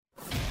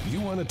You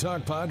want to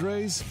talk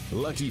Padres?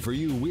 Lucky for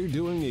you, we're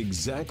doing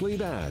exactly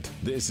that.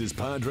 This is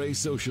Padres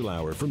Social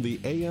Hour from the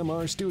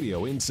AMR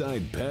studio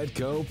inside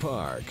Petco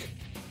Park.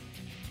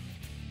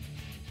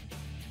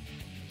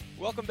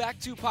 Welcome back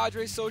to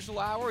Padres Social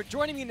Hour.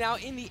 Joining me now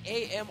in the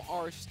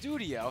AMR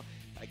studio,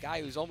 a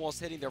guy who's almost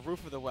hitting the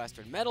roof of the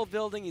Western Metal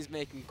Building. He's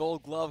making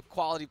Gold Glove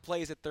quality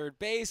plays at third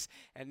base,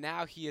 and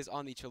now he is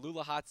on the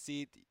Cholula hot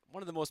seat.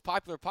 One of the most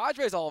popular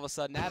Padres all of a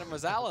sudden, Adam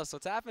Rosales.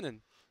 What's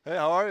happening? Hey,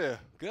 how are you?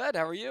 Good.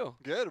 How are you?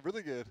 Good,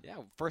 really good. Yeah,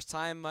 first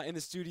time in the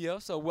studio,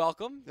 so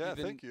welcome. Yeah,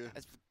 thank you.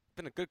 It's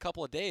been a good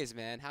couple of days,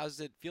 man. How's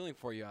it feeling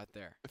for you out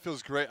there? It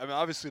feels great. I mean,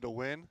 obviously to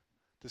win,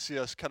 to see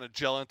us kind of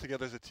gelling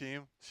together as a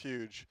team, it's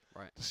huge.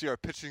 Right. To see our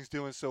pitching's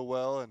doing so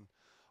well and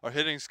our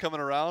hitting's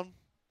coming around,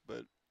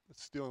 but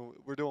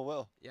we're doing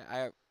well.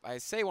 Yeah, I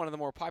say one of the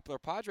more popular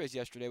Padres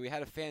yesterday. We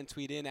had a fan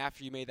tweet in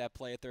after you made that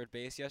play at third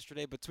base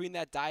yesterday. Between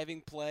that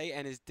diving play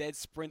and his dead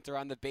sprinter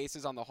on the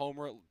bases on the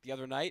homer the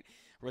other night,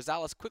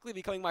 Rosales quickly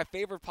becoming my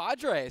favorite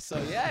Padre.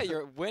 So, yeah,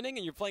 you're winning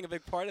and you're playing a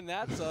big part in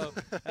that. So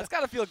that's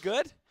got to feel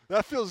good.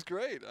 That feels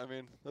great. I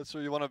mean, that's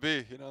where you want to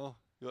be, you know.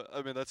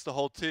 I mean, that's the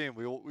whole team.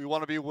 We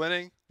want to be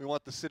winning. We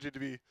want the city to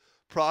be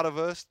proud of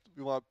us.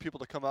 We want people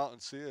to come out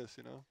and see us,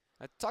 you know.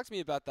 Talk to me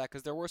about that,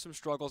 because there were some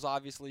struggles.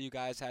 Obviously, you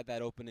guys had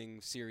that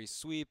opening series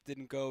sweep.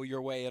 Didn't go your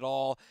way at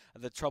all.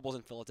 The troubles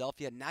in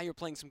Philadelphia. Now you're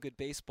playing some good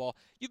baseball.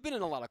 You've been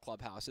in a lot of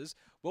clubhouses.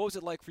 What was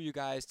it like for you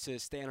guys to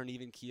stay on an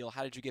even keel?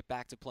 How did you get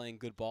back to playing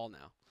good ball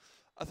now?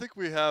 I think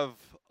we have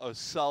a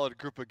solid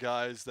group of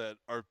guys that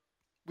are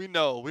 – we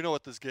know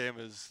what this game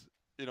is,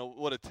 you know,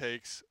 what it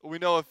takes. We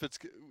know if it's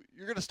 –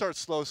 you're going to start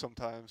slow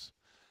sometimes.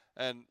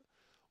 And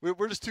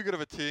we're just too good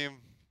of a team.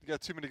 We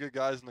got too many good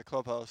guys in the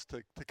clubhouse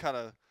to kind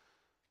of –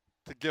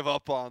 to give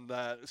up on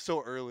that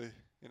so early,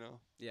 you know.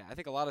 Yeah, I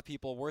think a lot of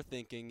people were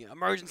thinking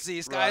emergency,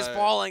 sky's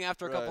falling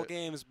after a couple right.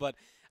 games. But,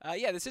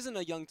 yeah, this isn't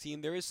a young team.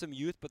 There is some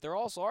youth, but there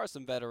also are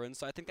some veterans.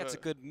 So I think that's a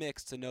good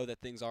mix to know that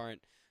things aren't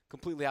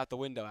completely out the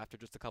window after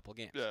just a couple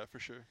games. Yeah, for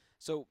sure.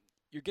 So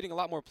you're getting a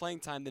lot more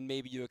playing time than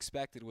maybe you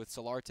expected with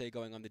Solarte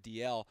going on the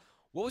DL.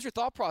 What was your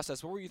thought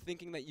process? What were you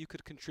thinking that you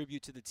could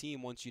contribute to the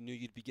team once you knew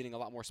you'd be getting a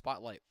lot more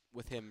spotlight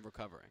with him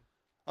recovering?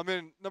 I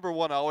mean, number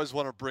one, I always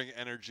want to bring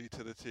energy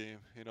to the team,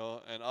 you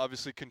know, and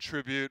obviously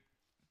contribute,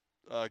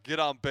 get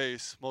on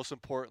base, most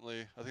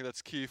importantly. I think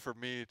that's key for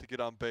me, to get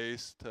on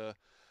base, to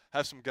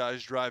have some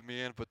guys drive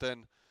me in, but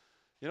then,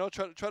 you know,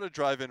 try to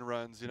drive in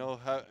runs, you know,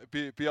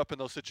 be up in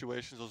those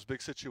situations, those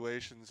big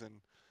situations,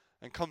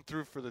 and come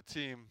through for the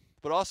team,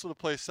 but also to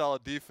play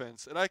solid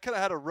defense. And I kind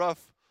of had a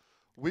rough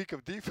week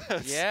of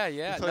defense.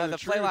 Yeah. No, the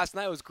play last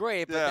night was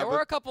great, but there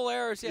were a couple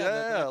errors.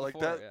 Yeah, like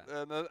that.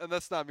 Yeah. And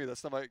that's not me.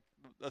 That's not my.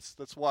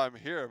 That's why I'm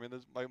here. I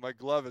mean, my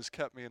glove has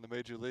kept me in the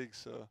major leagues.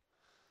 So,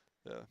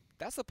 yeah.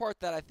 That's the part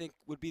that I think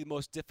would be the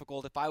most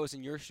difficult if I was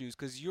in your shoes,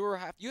 because you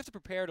have to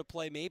prepare to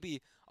play maybe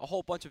a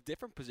whole bunch of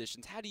different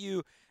positions. How do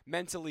you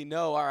mentally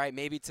know? All right,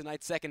 maybe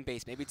tonight's second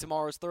base, maybe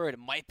tomorrow's third. It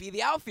might be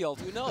the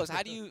outfield. Who knows?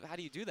 How do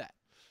you do that?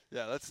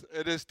 Yeah,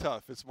 it is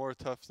tough. It's more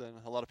tough than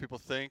a lot of people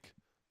think,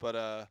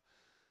 but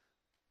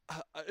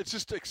it's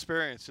just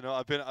experience, you know.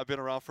 I've been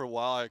around for a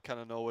while. I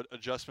kind of know what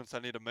adjustments I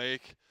need to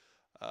make.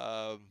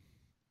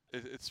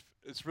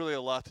 It's really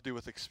a lot to do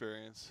with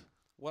experience.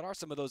 What are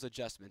some of those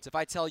adjustments? If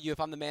I tell you, if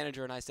I'm the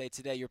manager and I say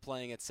today you're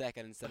playing at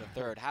second instead of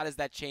third, how does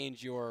that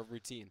change your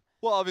routine?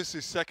 Well,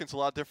 obviously second's a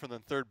lot different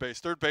than third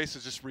base. Third base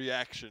is just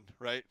reaction,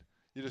 right?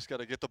 You just got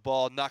to get the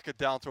ball, knock it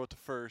down, throw it to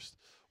first.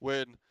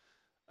 When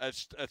at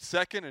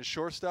second and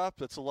shortstop,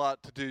 that's a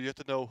lot to do. You have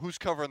to know who's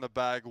covering the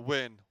bag,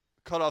 when,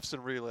 cutoffs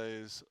and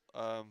relays,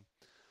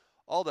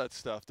 all that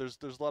stuff. There's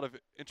a lot of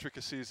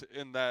intricacies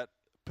in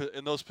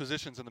those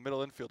positions in the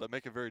middle infield that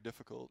make it very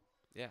difficult.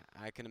 Yeah,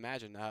 I can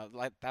imagine.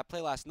 Like that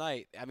play last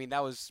night, I mean,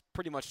 that was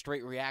pretty much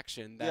straight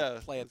reaction,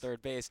 that play at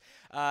third base.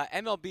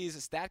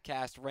 MLB's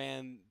StatCast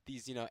ran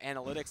these, you know,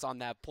 analytics on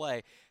that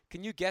play.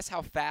 Can you guess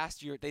how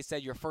fast they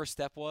said your first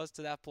step was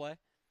to that play?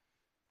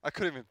 I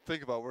couldn't even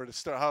think about where to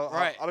start.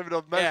 Right. I don't even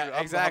know measure. Yeah,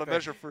 I don't know how to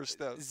measure first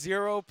step.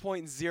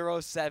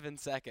 0.07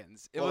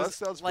 seconds. It well, was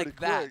that sounds like pretty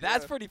that. quick.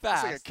 That's pretty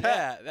fast. That's like a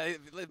cat.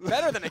 Yeah,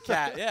 better than a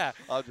cat. Yeah.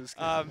 I'm just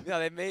kidding.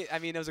 They made. I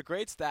mean, it was a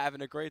great stab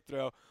and a great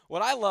throw.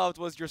 What I loved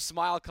was your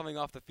smile coming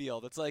off the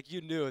field. It's like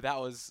you knew that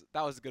was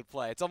a good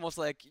play. It's almost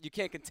like you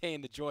can't contain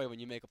the joy when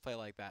you make a play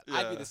like that. Yeah.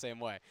 I'd be the same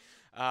way.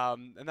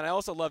 And then I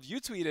also loved you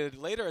tweeted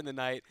later in the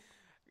night.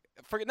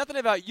 Forget nothing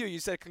about you. You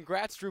said,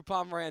 congrats, Drew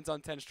Pomeranz on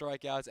 10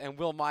 strikeouts and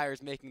Will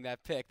Myers making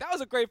that pick. That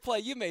was a great play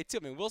you made, too.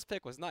 I mean, Will's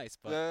pick was nice,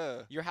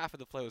 but your half of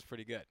the play was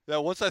pretty good. Yeah,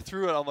 once I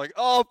threw it, I'm like,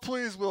 oh,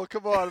 please, Will,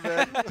 come on,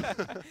 man.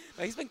 No,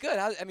 he's been good.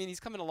 I mean,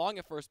 he's coming along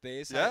at first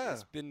base. Yeah.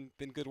 It's been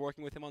good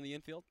working with him on the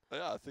infield.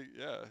 Yeah, I think,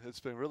 it's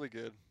been really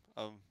good.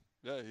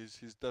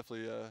 He's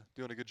definitely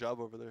doing a good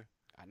job over there.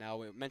 Now,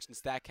 we mentioned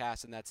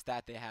StatCast and that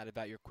stat they had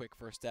about your quick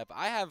first step.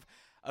 I have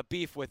a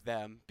beef with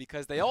them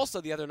because they also,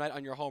 the other night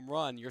on your home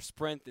run, your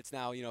sprint, it's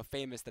now,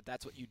 famous that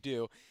that's what you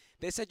do.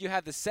 They said you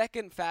have the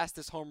second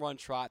fastest home run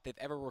trot they've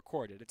ever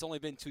recorded. It's only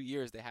been 2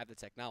 years they have the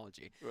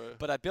technology. Right.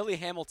 But Billy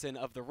Hamilton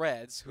of the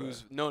Reds,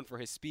 who's known for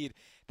his speed,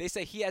 they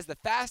say he has the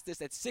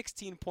fastest at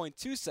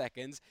 16.2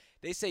 seconds.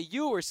 They say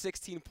you were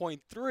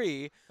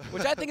 16.3,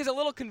 which I think is a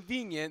little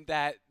convenient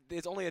that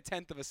it's only a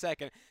tenth of a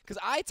second. Because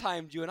I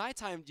timed you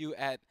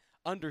at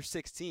under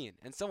 16,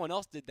 and someone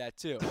else did that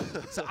too.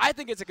 So I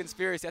think it's a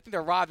conspiracy. I think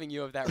they're robbing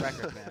you of that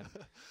record, man.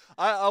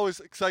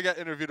 Because I got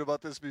interviewed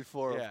about this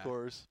before, of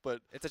course, but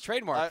it's a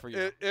trademark for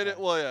you.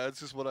 It's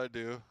just what I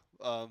do.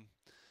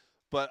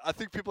 But I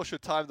think people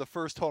should time the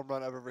first home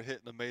run I've ever hit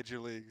in the major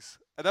leagues,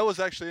 and that was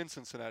actually in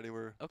Cincinnati,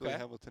 where Billy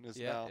Hamilton is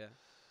now. Yeah.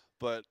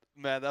 But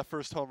man, that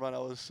first home run, I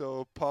was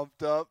so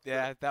pumped up.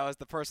 Yeah, that was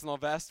the personal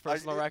best,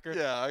 record.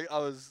 Yeah, I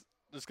was.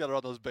 Just got to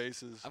run those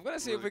bases. I'm going to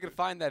see if we can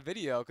find that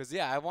video because,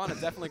 I want to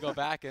definitely go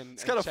back and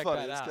it's kind of check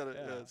funny. that out.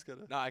 It's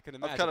kind of. No, I can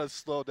imagine. I've kind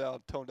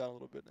of toned down a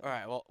little bit now. All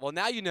right. Well,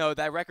 now you know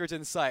that record's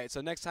in sight.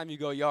 So next time you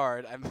go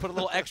yard, and put a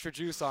little extra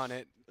juice on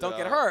it. Don't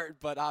get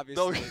hurt, but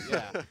obviously,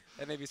 that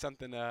may be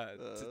something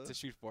to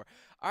shoot for.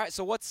 All right.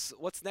 So what's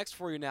next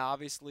for you now?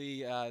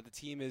 Obviously, the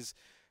team is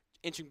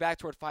inching back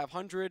toward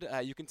 500.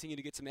 You continue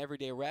to get some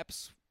everyday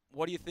reps.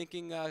 What are you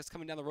thinking is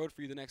coming down the road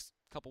for you the next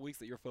couple weeks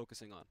that you're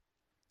focusing on?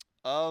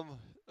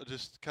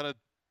 Just kind of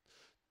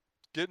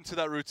get into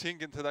that routine,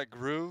 get into that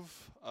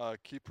groove,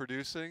 keep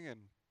producing, and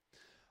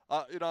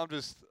I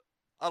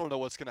don't know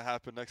what's gonna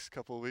happen next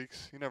couple of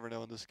weeks. You never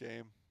know in this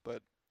game,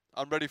 but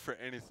I'm ready for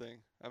anything.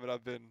 I mean,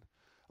 I've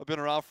been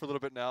around for a little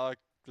bit now. I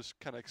just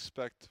kind of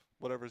expect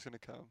whatever's gonna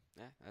come.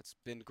 Yeah, that's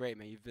been great,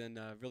 man. You've been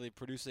really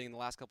producing in the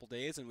last couple of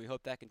days, and we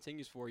hope that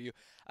continues for you.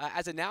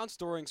 As announced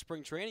during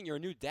spring training, you're a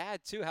new dad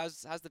too.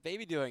 How's the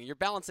baby doing? You're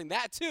balancing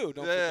that too.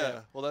 Don't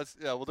forget.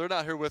 Well, they're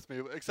not here with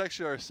me. It's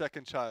actually our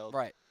second child.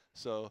 Right.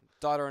 So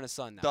daughter and a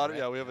son now. Daughter, right?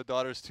 yeah, we have a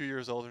daughter who's 2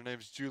 years old. Her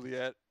name's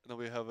Juliet, and then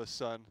we have a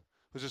son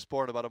who's just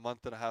born about a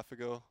month and a half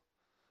ago.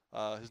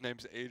 His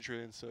name's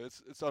Adrian. So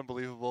it's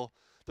unbelievable.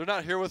 They're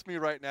not here with me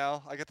right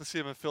now. I get to see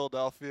them in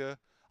Philadelphia.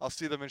 I'll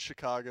see them in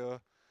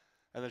Chicago,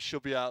 and then she'll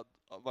be out.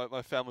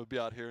 My family will be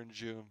out here in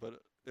June, but.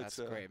 That's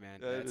great, man.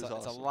 Yeah, it's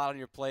a lot on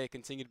your plate.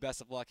 Continued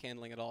best of luck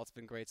handling it all. It's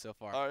been great so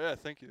far. Oh, yeah,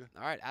 thank you.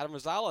 All right, Adam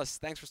Rosales,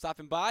 thanks for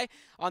stopping by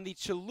on the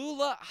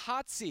Cholula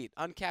Hot Seat.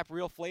 Uncapped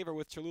real flavor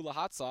with Cholula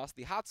hot sauce,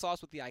 the hot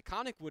sauce with the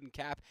iconic wooden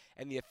cap,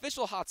 and the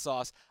official hot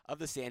sauce of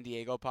the San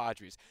Diego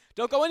Padres.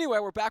 Don't go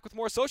anywhere. We're back with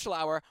more Social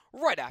Hour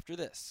right after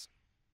this.